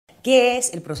¿Qué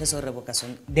es el proceso de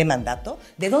revocación de mandato?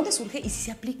 ¿De dónde surge y si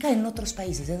se aplica en otros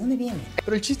países? ¿De dónde viene?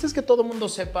 Pero el chiste es que todo el mundo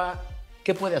sepa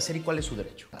qué puede hacer y cuál es su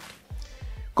derecho.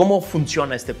 ¿Cómo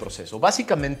funciona este proceso?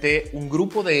 Básicamente, un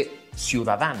grupo de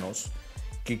ciudadanos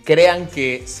que crean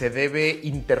que se debe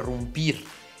interrumpir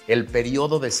el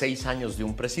periodo de 6 años de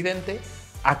un presidente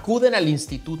acuden al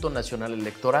Instituto Nacional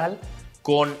Electoral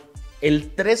con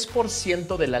el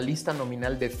 3% de la lista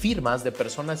nominal de firmas de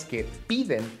personas que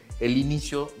piden el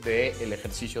inicio del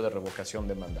ejercicio de revocación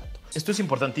de mandato. Esto es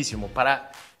importantísimo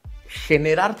para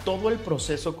generar todo el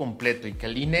proceso completo y que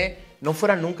el INE no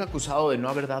fuera nunca acusado de no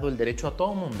haber dado el derecho a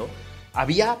todo mundo.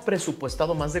 Había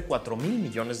presupuestado más de 4,000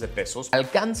 millones de pesos.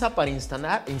 Alcanza para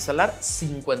instalar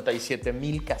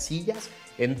 57,000 casillas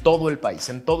en todo el país,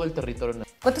 en todo el territorio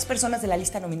nacional. ¿Cuántas personas de la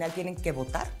lista nominal tienen que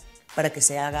votar para que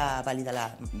se haga válida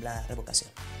la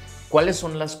revocación? ¿Cuáles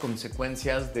son las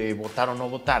consecuencias de votar o no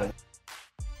votar?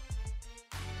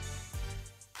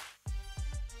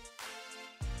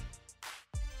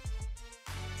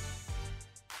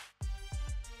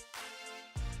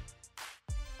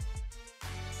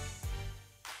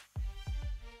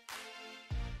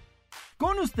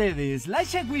 Con ustedes,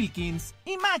 Laisha Wilkins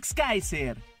y Max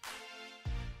Kaiser.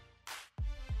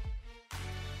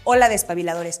 Hola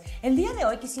despabiladores, el día de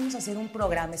hoy quisimos hacer un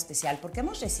programa especial porque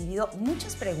hemos recibido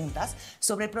muchas preguntas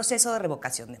sobre el proceso de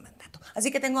revocación de mandato.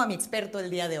 Así que tengo a mi experto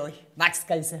el día de hoy, Max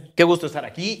Kaiser. Qué gusto estar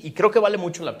aquí y creo que vale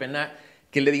mucho la pena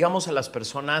que le digamos a las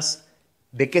personas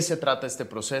de qué se trata este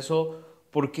proceso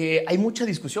porque hay mucha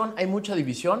discusión, hay mucha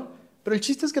división, pero el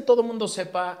chiste es que todo el mundo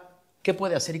sepa qué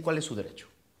puede hacer y cuál es su derecho.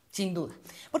 Sin duda.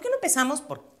 ¿Por qué no empezamos,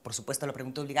 por supuesto la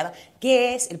pregunta obligada,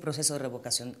 qué es el proceso de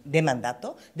revocación de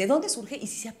mandato? ¿De dónde surge y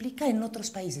si se aplica en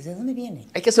otros países? ¿De dónde viene?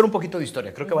 Hay que hacer un poquito de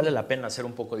historia, creo que vale la pena hacer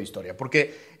un poco de historia,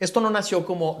 porque esto no nació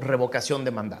como revocación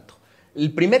de mandato.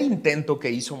 El primer intento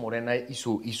que hizo Morena y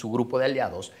su grupo de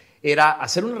aliados era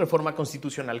hacer una reforma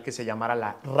constitucional que se llamara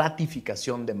la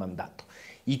ratificación de mandato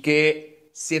y que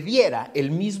se diera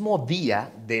el mismo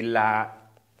día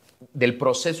del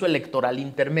proceso electoral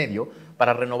intermedio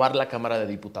para renovar la Cámara de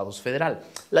Diputados Federal.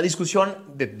 La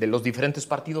discusión de los diferentes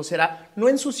partidos era no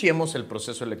ensuciemos el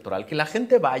proceso electoral, que la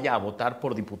gente vaya a votar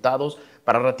por diputados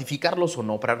para ratificarlos o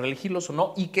no, para reelegirlos o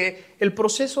no, y que el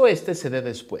proceso se dé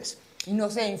después. Y no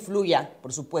se influya,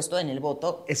 por supuesto, en el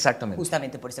voto. Exactamente.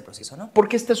 Justamente por este proceso, ¿no?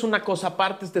 Porque esta es una cosa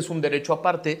aparte, este es un derecho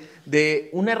aparte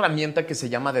de una herramienta que se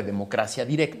llama de democracia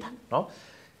directa, ¿no?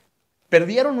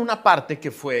 Perdieron una parte que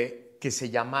fue que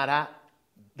se llamara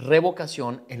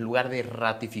revocación en lugar de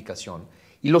ratificación.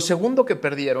 Y lo segundo que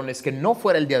perdieron es que no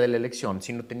fuera el día de la elección,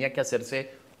 sino tenía que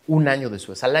hacerse un año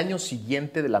después, al año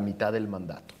siguiente de la mitad del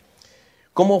mandato.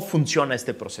 ¿Cómo funciona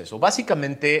este proceso?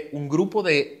 Básicamente, un grupo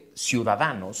de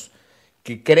ciudadanos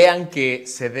que crean que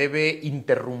se debe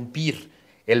interrumpir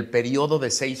el periodo de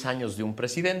 6 años de un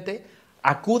presidente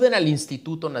acuden al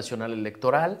Instituto Nacional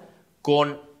Electoral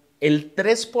con el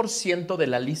 3% de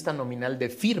la lista nominal de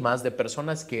firmas de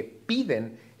personas que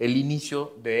piden el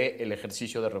inicio del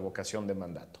ejercicio de revocación de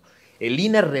mandato. El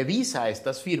INE revisa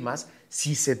estas firmas,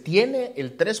 si se tiene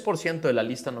el 3% de la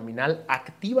lista nominal,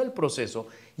 activa el proceso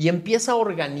y empieza a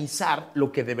organizar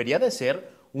lo que debería de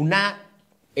ser una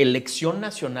elección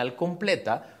nacional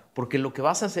completa, porque lo que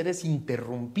vas a hacer es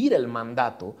interrumpir el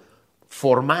mandato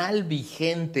formal,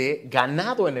 vigente,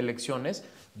 ganado en elecciones,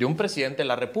 de un presidente de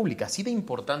la República. Así de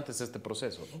importante es este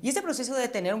proceso, ¿no? Y este proceso debe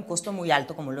tener un costo muy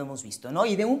alto, como lo hemos visto, ¿no?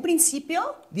 Y de un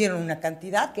principio dieron una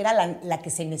cantidad que era la que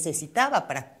se necesitaba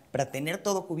para tener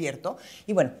todo cubierto,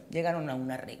 y bueno, llegaron a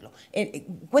un arreglo.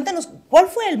 Cuéntanos, ¿cuál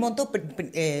fue el monto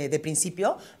de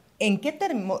principio? ¿En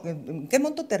qué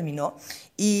monto terminó?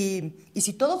 Y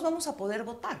si todos vamos a poder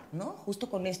votar, ¿no? Justo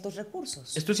con estos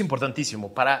recursos. Esto es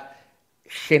importantísimo para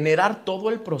generar todo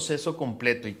el proceso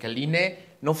completo y que el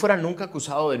INE no fuera nunca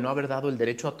acusado de no haber dado el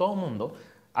derecho a todo mundo.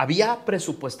 Había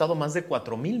presupuestado más de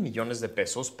 4,000 millones de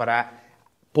pesos para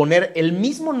poner el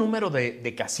mismo número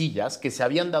de casillas que se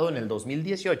habían dado en el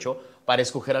 2018 para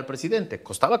escoger al presidente.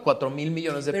 Costaba 4,000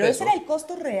 millones de pesos. Pero ese era el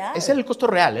costo real. Ese era el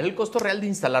costo real de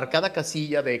instalar cada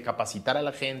casilla, de capacitar a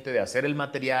la gente, de hacer el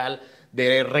material,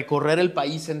 de recorrer el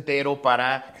país entero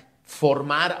para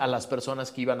formar a las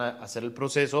personas que iban a hacer el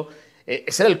proceso.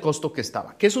 Ese era el costo que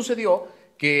estaba. ¿Qué sucedió?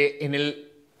 Que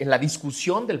en la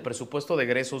discusión del presupuesto de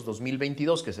egresos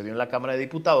 2022 que se dio en la Cámara de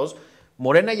Diputados,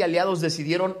 Morena y aliados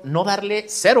decidieron no darle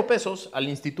 0 pesos al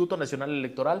Instituto Nacional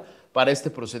Electoral para este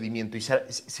procedimiento y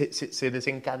se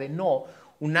desencadenó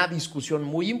una discusión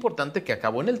muy importante que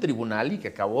acabó en el tribunal y que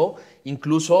acabó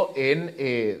incluso en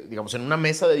una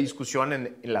mesa de discusión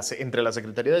entre la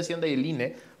Secretaría de Hacienda y el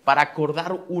INE para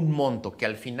acordar un monto que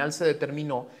al final se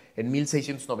determinó en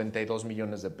 1,692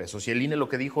 millones de pesos. Y el INE lo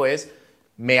que dijo es,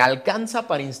 me alcanza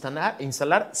para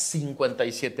instalar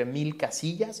 57,000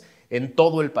 casillas en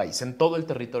todo el país, en todo el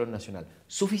territorio nacional.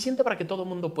 Suficiente para que todo el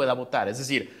mundo pueda votar. Es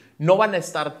decir, no van a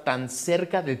estar tan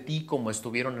cerca de ti como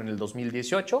estuvieron en el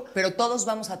 2018. Pero todos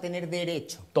vamos a tener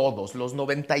derecho. Todos, los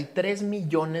 93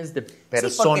 millones de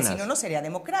personas. Sí, porque si no, no sería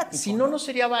democrático. Si no, no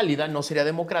sería válida, no sería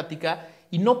democrática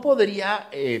y no podría,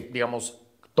 digamos,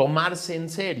 tomarse en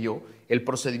serio el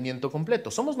procedimiento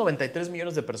completo. Somos 93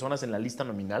 millones de personas en la lista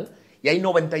nominal y hay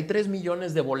 93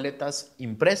 millones de boletas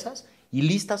impresas y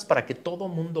listas para que todo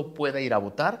mundo pueda ir a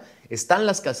votar. Están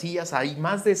las casillas, hay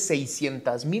más de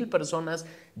 600,000 personas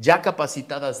ya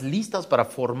capacitadas, listas para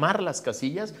formar las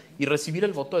casillas y recibir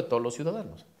el voto de todos los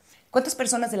ciudadanos. ¿Cuántas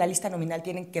personas de la lista nominal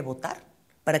tienen que votar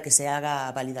para que se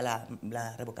haga válida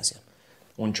la revocación?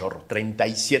 Un chorro,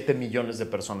 37 millones de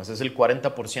personas, es el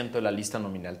 40% de la lista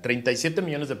nominal. 37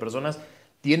 millones de personas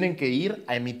tienen que ir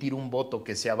a emitir un voto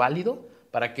que sea válido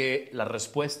para que la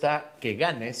respuesta que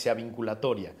gane sea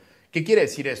vinculatoria. ¿Qué quiere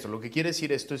decir esto? Lo que quiere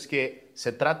decir esto es que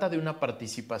se trata de una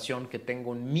participación que tenga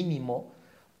un mínimo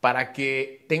para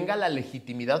que tenga la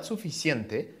legitimidad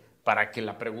suficiente para que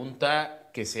la pregunta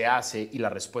que se hace y la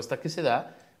respuesta que se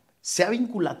da sea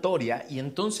vinculatoria y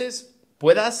entonces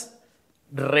puedas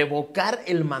revocar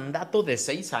el mandato de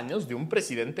 6 años de un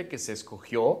presidente que se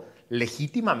escogió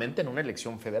legítimamente en una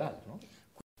elección federal, ¿no?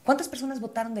 ¿Cuántas personas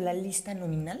votaron de la lista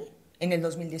nominal en el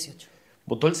 2018?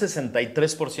 Votó el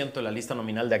 63% de la lista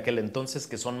nominal de aquel entonces,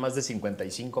 que son más de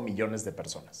 55 millones de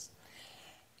personas.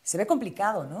 Se ve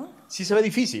complicado, ¿no? Sí, se ve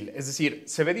difícil. Es decir,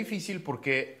 se ve difícil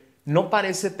porque no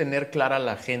parece tener clara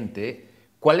la gente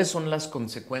cuáles son las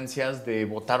consecuencias de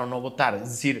votar o no votar. Es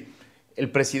decir,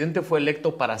 el presidente fue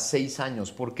electo para 6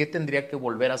 años. ¿Por qué tendría que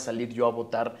volver a salir yo a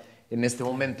votar en este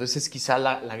momento? Esa es quizá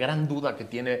la gran duda que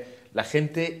tiene la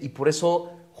gente y por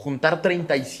eso juntar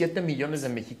 37 millones de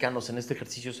mexicanos en este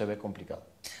ejercicio se ve complicado.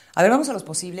 A ver, vamos a los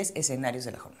posibles escenarios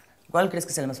de la jornada. ¿Cuál crees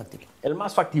que es el más factible? El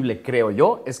más factible, creo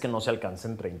yo, es que no se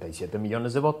alcancen 37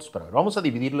 millones de votos. Pero a ver, vamos a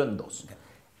dividirlo en dos. Okay.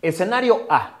 Escenario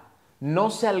A.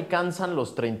 No se alcanzan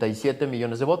los 37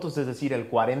 millones de votos, es decir, el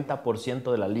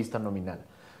 40% de la lista nominal.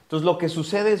 Entonces, lo que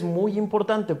sucede es muy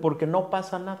importante porque no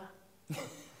pasa nada.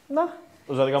 Nada.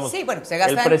 O sea, digamos, sí, bueno, se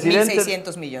gastan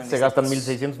 1,600 millones. Se gastan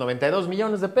 1,692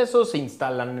 millones de pesos, se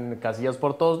instalan en casillas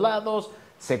por todos lados,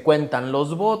 se cuentan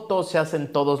los votos, se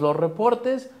hacen todos los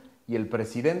reportes y el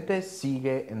presidente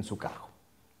sigue en su cargo.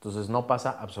 Entonces no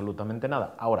pasa absolutamente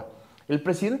nada. Ahora, el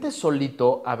presidente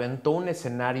solito aventó un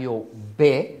escenario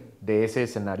B de ese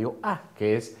escenario A,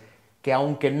 que es que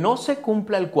aunque no se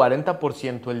cumpla el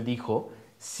 40%, él dijo,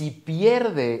 si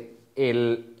pierde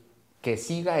el que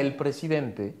siga el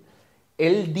presidente,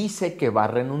 él dice que va a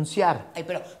renunciar. Ay,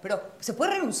 pero ¿se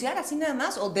puede renunciar así nada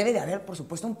más? ¿O debe de haber, por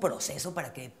supuesto, un proceso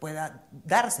para que pueda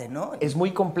darse, no? Es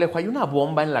muy complejo. Hay una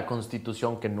bomba en la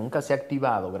Constitución que nunca se ha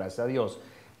activado, gracias a Dios,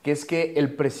 que es que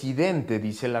el presidente,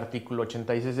 dice el artículo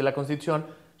 86 de la Constitución,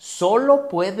 solo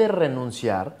puede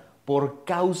renunciar por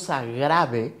causa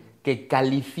grave que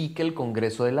califique el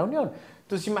Congreso de la Unión.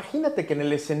 Entonces, imagínate que en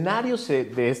el escenario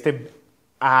de este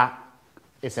A,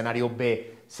 escenario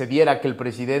B, se diera que el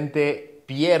presidente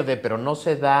pierde, pero no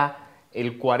se da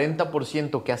el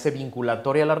 40% que hace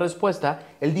vinculatoria la respuesta,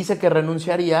 él dice que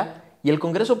renunciaría y el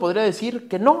Congreso podría decir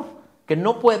que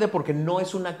no puede porque no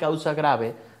es una causa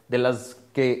grave de las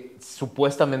que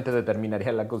supuestamente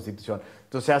determinaría la Constitución.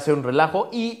 Entonces se hace un relajo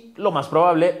y lo más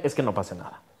probable es que no pase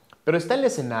nada. Pero está el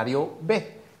escenario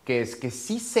B, que es que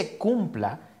sí se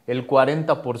cumpla el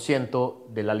 40%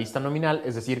 de la lista nominal,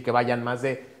 es decir, que vayan más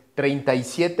de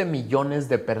 37 millones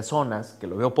de personas, que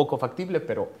lo veo poco factible,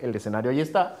 pero el escenario ahí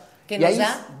está. Que nos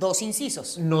da 2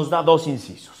 incisos. Nos da 2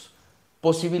 incisos.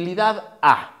 Posibilidad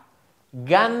A,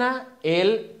 gana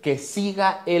el que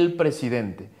siga el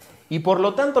presidente. Y por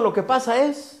lo tanto lo que pasa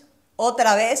es...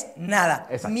 Otra vez, nada.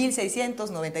 Exacto.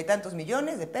 1,690 y tantos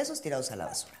millones de pesos tirados a la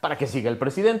basura. Para que siga el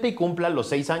presidente y cumpla los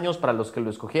 6 años para los que lo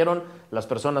escogieron las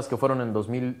personas que fueron en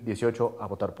 2018 a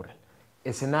votar por él.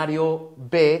 Escenario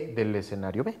B del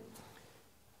escenario B.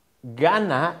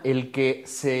 Gana el que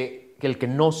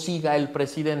no siga el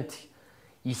presidente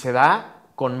y se da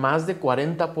con más de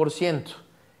 40%.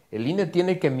 El INE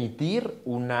tiene que emitir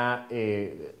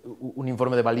un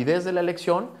informe de validez de la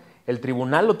elección, el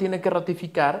tribunal lo tiene que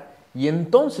ratificar y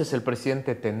entonces el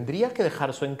presidente tendría que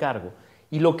dejar su encargo.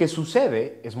 Y lo que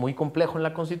sucede es muy complejo en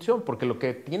la Constitución porque lo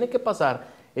que tiene que pasar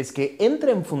es que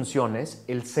entre en funciones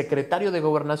el secretario de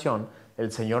Gobernación,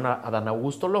 el señor Adán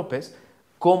Augusto López,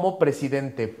 como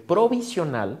presidente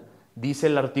provisional, dice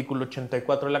el artículo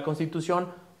 84 de la Constitución,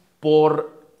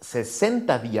 por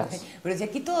 60 días. Pero si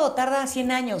aquí todo tarda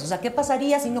 100 años, o sea, ¿qué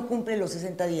pasaría si no cumple los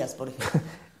 60 días, por ejemplo?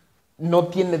 No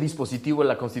tiene dispositivo en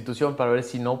la Constitución para ver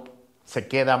si no se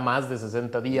queda más de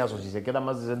 60 días o si se queda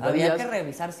más de 60 Habría días. que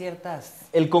revisar ciertas...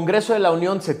 El Congreso de la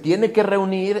Unión se tiene que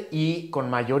reunir y con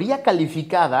mayoría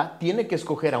calificada tiene que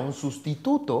escoger a un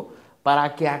sustituto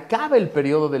para que acabe el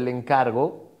periodo del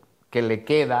encargo que le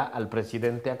queda al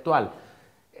presidente actual.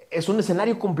 Es un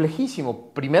escenario complejísimo.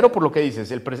 Primero, por lo que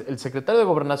dices, el secretario de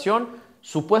Gobernación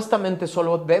supuestamente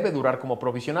solo debe durar como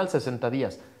provisional 60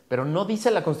 días, pero no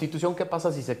dice la Constitución qué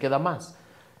pasa si se queda más.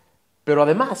 Pero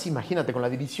además, imagínate, con la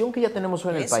división que ya tenemos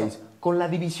hoy en el país, con la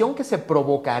división que se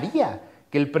provocaría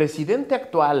que el presidente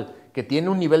actual, que tiene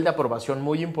un nivel de aprobación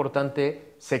muy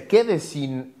importante, se quede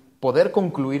sin poder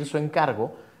concluir su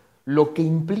encargo, lo que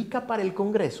implica para el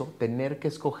Congreso tener que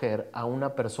escoger a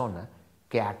una persona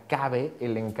que acabe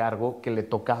el encargo que le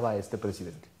tocaba a este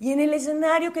presidente. Y en el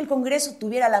escenario que el Congreso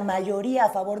tuviera la mayoría a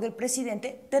favor del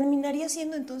presidente, terminaría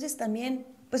siendo entonces también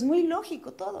pues muy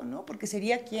lógico todo, ¿no? Porque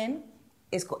sería quien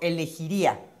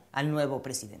elegiría al nuevo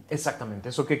presidente. Exactamente.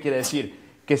 ¿Eso qué quiere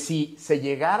decir? Que si se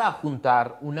llegara a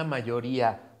juntar una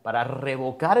mayoría para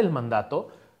revocar el mandato,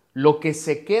 lo que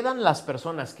se quedan las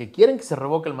personas que quieren que se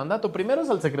revoque el mandato, primero es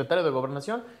al secretario de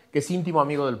Gobernación, que es íntimo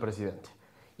amigo del presidente.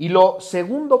 Y lo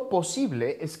segundo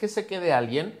posible es que se quede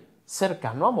alguien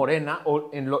cercano a Morena o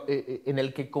en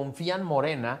el que confían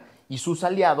Morena y sus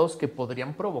aliados que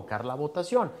podrían provocar la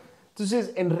votación.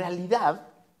 Entonces, en realidad,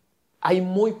 hay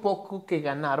muy poco que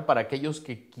ganar para aquellos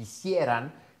que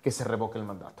quisieran que se revoque el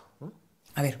mandato.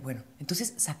 A ver, bueno,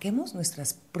 entonces saquemos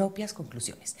nuestras propias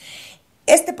conclusiones.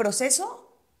 Este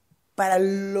proceso, para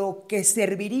lo que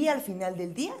serviría al final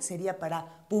del día, sería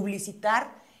para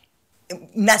publicitar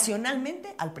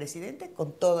nacionalmente al presidente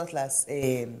con todos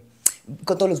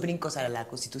los brincos a la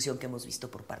Constitución que hemos visto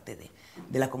por parte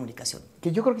de la comunicación.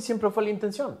 Que yo creo que siempre fue la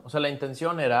intención. O sea, la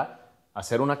intención era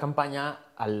hacer una campaña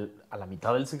a la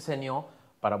mitad del sexenio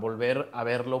para volver a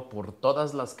verlo por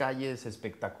todas las calles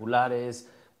espectaculares,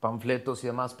 panfletos y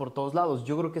demás por todos lados.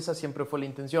 Yo creo que esa siempre fue la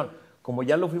intención. Como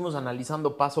ya lo fuimos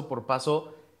analizando paso por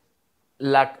paso,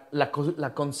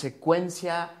 la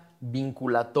consecuencia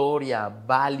vinculatoria,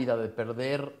 válida de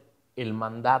perder el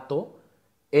mandato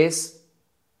es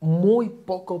muy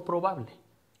poco probable.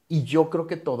 Y yo creo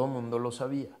que todo el mundo lo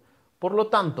sabía. Por lo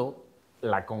tanto,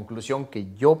 la conclusión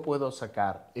que yo puedo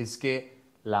sacar es que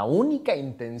la única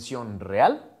intención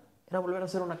real era volver a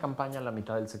hacer una campaña a la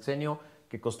mitad del sexenio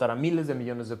que costara miles de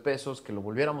millones de pesos, que lo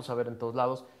volviéramos a ver en todos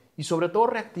lados y sobre todo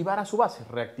reactivar a su base,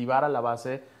 reactivar a la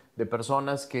base de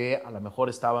personas que a lo mejor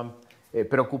estaban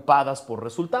preocupadas por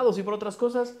resultados y por otras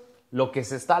cosas. Lo que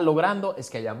se está logrando es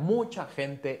que haya mucha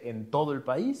gente en todo el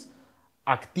país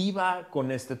activa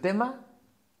con este tema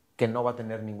que no va a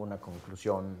tener ninguna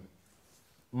conclusión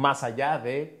más allá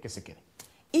de que se quede.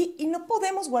 Y no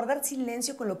podemos guardar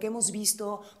silencio con lo que hemos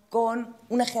visto con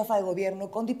una jefa de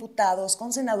gobierno, con diputados,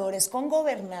 con senadores, con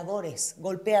gobernadores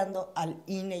golpeando al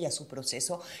INE y a su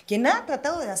proceso, quien ha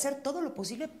tratado de hacer todo lo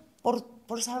posible por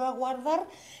salvaguardar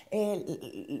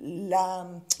la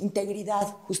integridad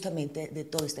justamente de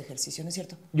todo este ejercicio, ¿no es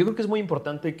cierto? Yo creo que es muy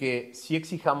importante que sí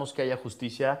exijamos que haya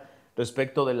justicia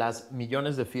respecto de las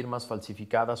millones de firmas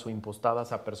falsificadas o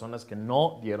impostadas a personas que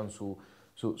no dieron su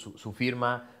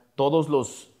firma, todos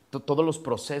los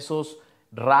procesos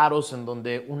raros en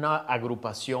donde una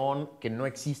agrupación que no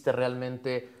existe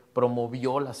realmente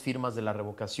promovió las firmas de la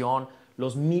revocación,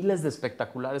 los miles de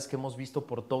espectaculares que hemos visto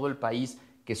por todo el país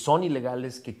que son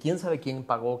ilegales, que quién sabe quién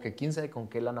pagó, que quién sabe con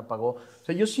qué lana pagó. O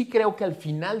sea, yo sí creo que al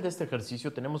final de este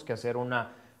ejercicio tenemos que hacer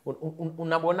una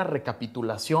buena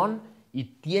recapitulación y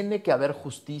tiene que haber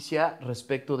justicia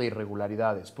respecto de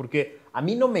irregularidades, porque a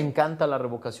mí no me encanta la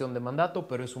revocación de mandato,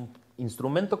 pero es un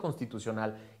instrumento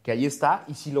constitucional que ahí está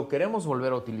y si lo queremos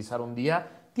volver a utilizar un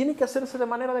día, tiene que hacerse de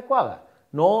manera adecuada,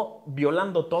 no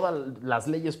violando todas las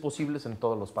leyes posibles en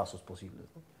todos los pasos posibles,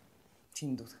 ¿no?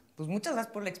 Sin duda. Pues muchas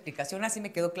gracias por la explicación, así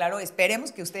me quedó claro.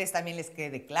 Esperemos que a ustedes también les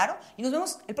quede claro y nos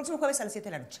vemos el próximo jueves a las 7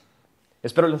 de la noche.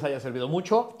 Espero les haya servido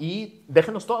mucho y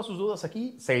déjenos todas sus dudas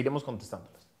aquí, seguiremos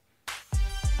contestándolas.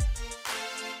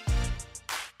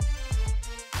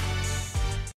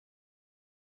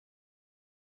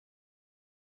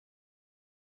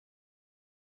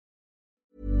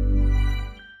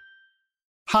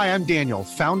 Hi, I'm Daniel,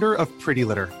 founder of Pretty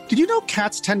Litter. Did you know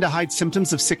cats tend to hide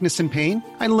symptoms of sickness and pain?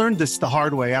 I learned this the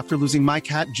hard way after losing my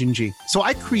cat, Gingy. So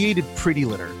I created Pretty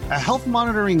Litter, a health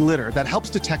monitoring litter that helps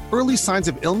detect early signs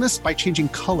of illness by changing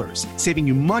colors, saving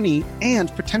you money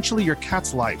and potentially your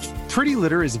cat's life. Pretty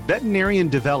Litter is veterinarian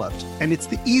developed, and it's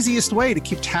the easiest way to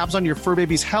keep tabs on your fur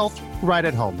baby's health right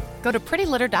at home. Go to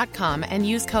prettylitter.com and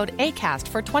use code ACAST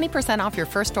for 20% off your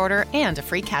first order and a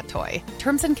free cat toy.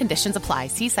 Terms and conditions apply.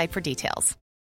 See site for details.